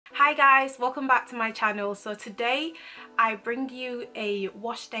Hi guys, welcome back to my channel. So today I bring you a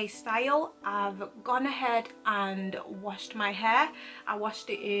wash day style. I've gone ahead and washed my hair. I washed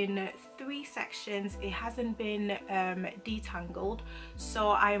it in 3 sections. It hasn't been detangled, so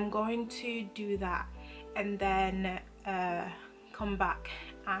I am going to do that and then come back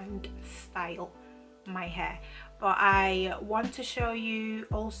and style my hair. But I want to show you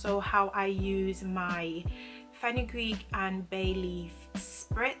also how I use my fenugreek and bay leaf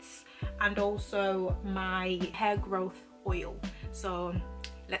spritz and also my hair growth oil. So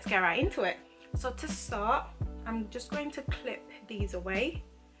let's get right into it. So to start, I'm just going to clip these away.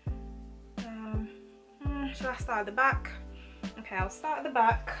 Should I start at the back? Okay, I'll start at the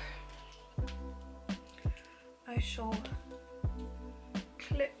back. I shall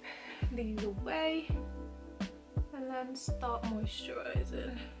clip these away and then start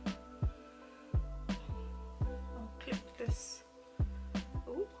moisturizing. Clip this.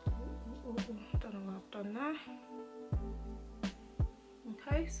 Ooh, don't know what I've done there.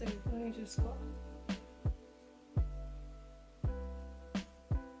 Okay, so you've only just got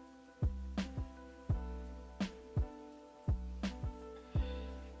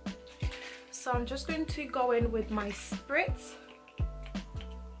so I'm just going to go in with my spritz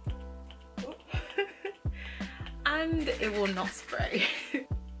and it will not spray.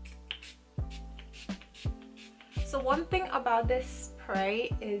 So one thing about this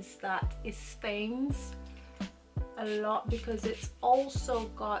spray is that it stains a lot because it's also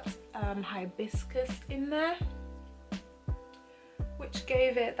got hibiscus in there, which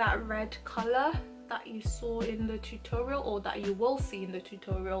gave it that red color that you saw in the tutorial, or that you will see in the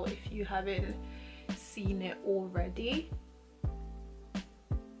tutorial if you haven't seen it already.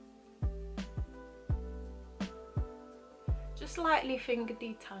 Just lightly finger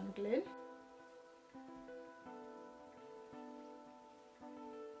detangling.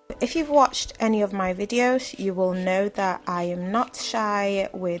 If you've watched any of my videos, you will know that I am not shy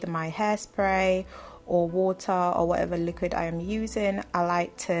with my hairspray or water or whatever liquid I am using. I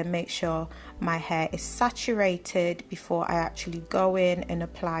like to make sure my hair is saturated before I actually go in and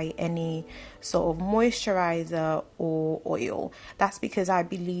apply any sort of moisturizer or oil. That's because I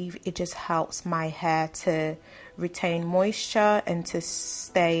believe it just helps my hair to retain moisture and to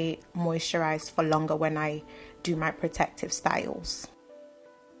stay moisturized for longer when I do my protective styles.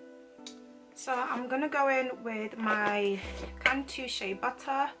 So I'm gonna go in with my Cantu Shea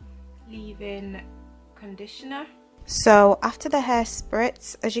Butter leave-in conditioner. So after the hair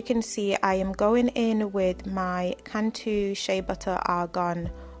spritz, as you can see, I am going in with my Cantu Shea Butter Argan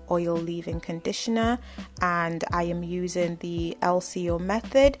Oil leave-in conditioner, and I am using the LCO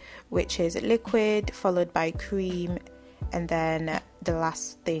method, which is liquid followed by cream, and then the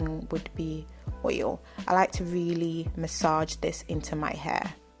last thing would be oil. I like to really massage this into my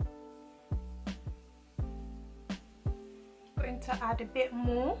hair. To add a bit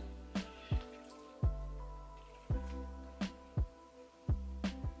more.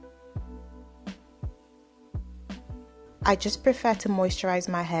 I just prefer to moisturize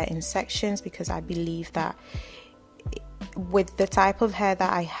my hair in sections because I believe that with the type of hair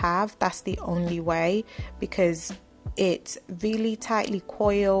that I have, that's the only way, because it's really tightly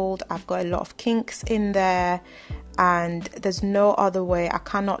coiled. I've got a lot of kinks in there and there's no other way. I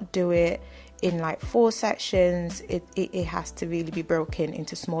cannot do it in like 4 sections. It has to really be broken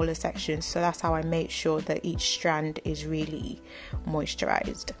into smaller sections, so that's how I make sure that each strand is really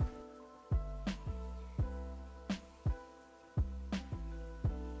moisturized.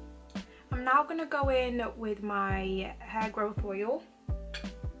 I'm now going to go in with my hair growth oil.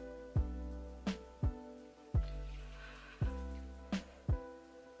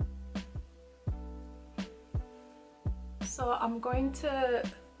 So I'm going to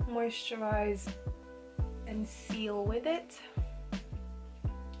moisturize and seal with it,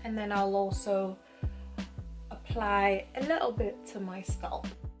 and then I'll also apply a little bit to my scalp.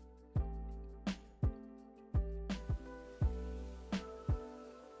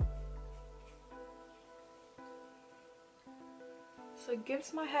 So it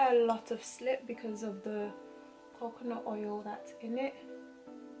gives my hair a lot of slip because of the coconut oil that's in it.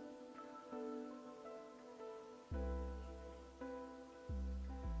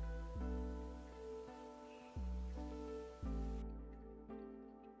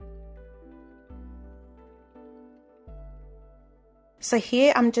 So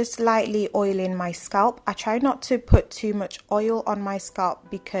here I'm just lightly oiling my scalp. I try not to put too much oil on my scalp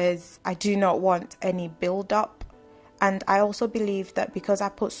because I do not want any build-up, and I also believe that because I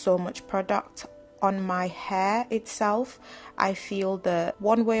put so much product on my hair itself, I feel that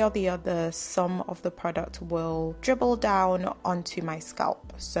one way or the other, some of the product will dribble down onto my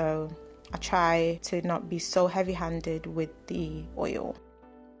scalp. So I try to not be so heavy-handed with the oil.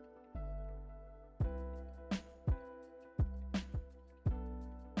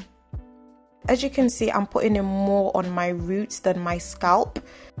 As you can see, I'm putting in more on my roots than my scalp.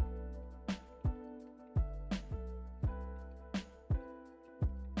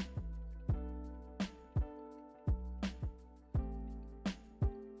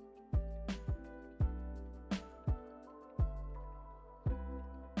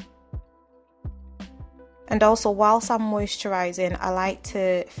 And also, whilst I'm moisturizing, I like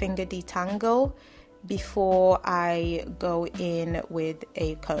to finger detangle before I go in with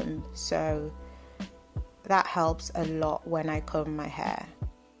a comb. So that helps a lot when I comb my hair.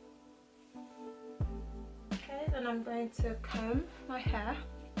 Okay, then I'm going to comb my hair.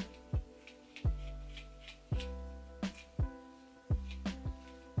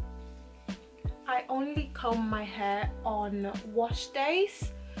 I only comb my hair on wash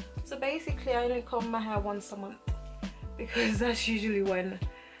days. So basically I only comb my hair once a month because that's usually when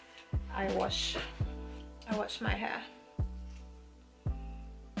I wash my hair.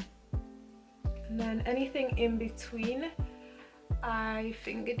 And then anything in between, I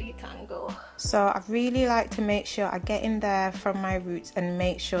finger detangle. So I really like to make sure I get in there from my roots and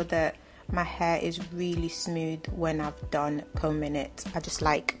make sure that my hair is really smooth when I've done combing it. I just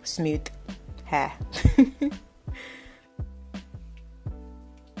like smooth hair.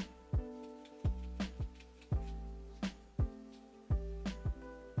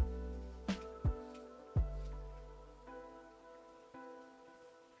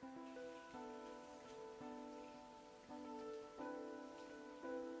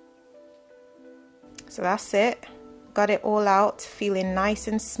 So that's it, got it all out, feeling nice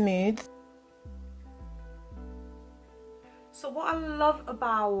and smooth. So what I love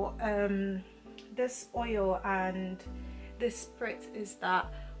about this oil and this spritz is that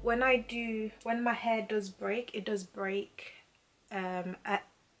when my hair does break, it does break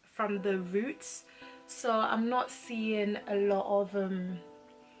from the roots. So I'm not seeing a lot of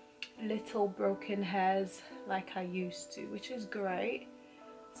little broken hairs like I used to, which is great.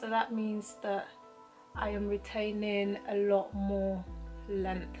 So that means that I am retaining a lot more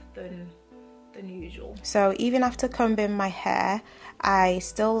length than usual. So even after combing my hair, I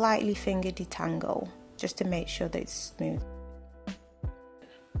still lightly finger detangle just to make sure that it's smooth.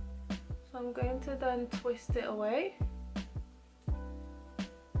 So I'm going to then twist it away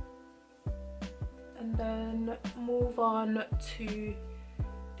and then move on to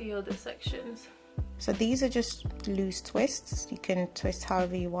the other sections. So these are just loose twists. You can twist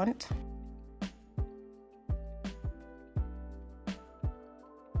however you want.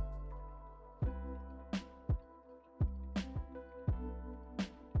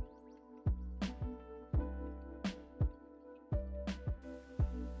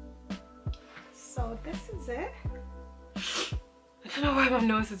 So this is it. I don't know why my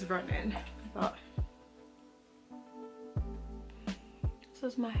nose is running, but this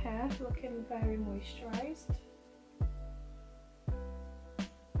is my hair, looking very moisturized.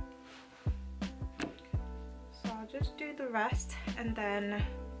 So I'll just do the rest and then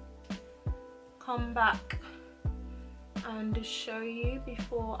come back and show you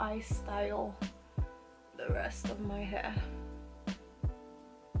before I style the rest of my hair.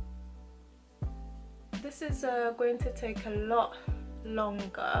 This is going to take a lot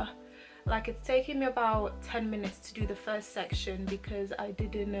longer. Like, it's taking me about 10 minutes to do the first section because I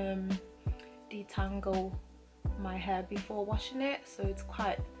didn't detangle my hair before washing it, so it's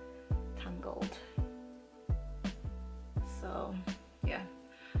quite tangled. So yeah,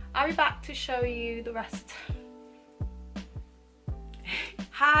 I'll be back to show you the rest.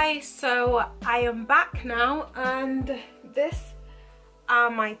 Hi, so I am back now and this are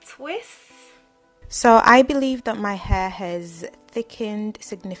my twists. So I believe that my hair has thickened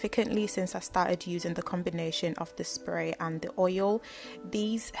significantly since I started using the combination of the spray and the oil.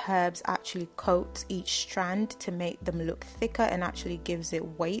 These herbs actually coat each strand to make them look thicker and actually gives it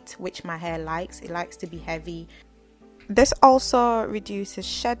weight, which my hair likes. It likes to be heavy. This also reduces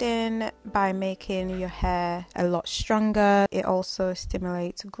shedding by making your hair a lot stronger. It also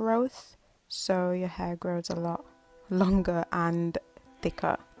stimulates growth, so your hair grows a lot longer and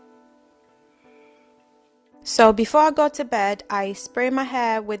thicker. So before I go to bed, I spray my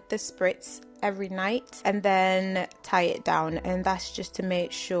hair with the spritz every night and then tie it down, and that's just to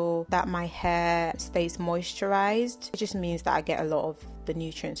make sure that my hair stays moisturized. It just means that I get a lot of the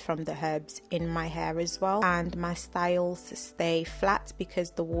nutrients from the herbs in my hair as well, and my styles stay flat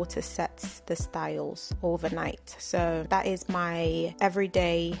because the water sets the styles overnight. So that is my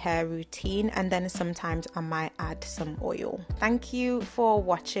everyday hair routine, and then sometimes I might add some oil. Thank you for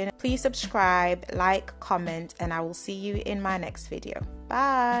watching. Please subscribe, like, comment, and I will see you in my next video.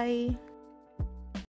 Bye.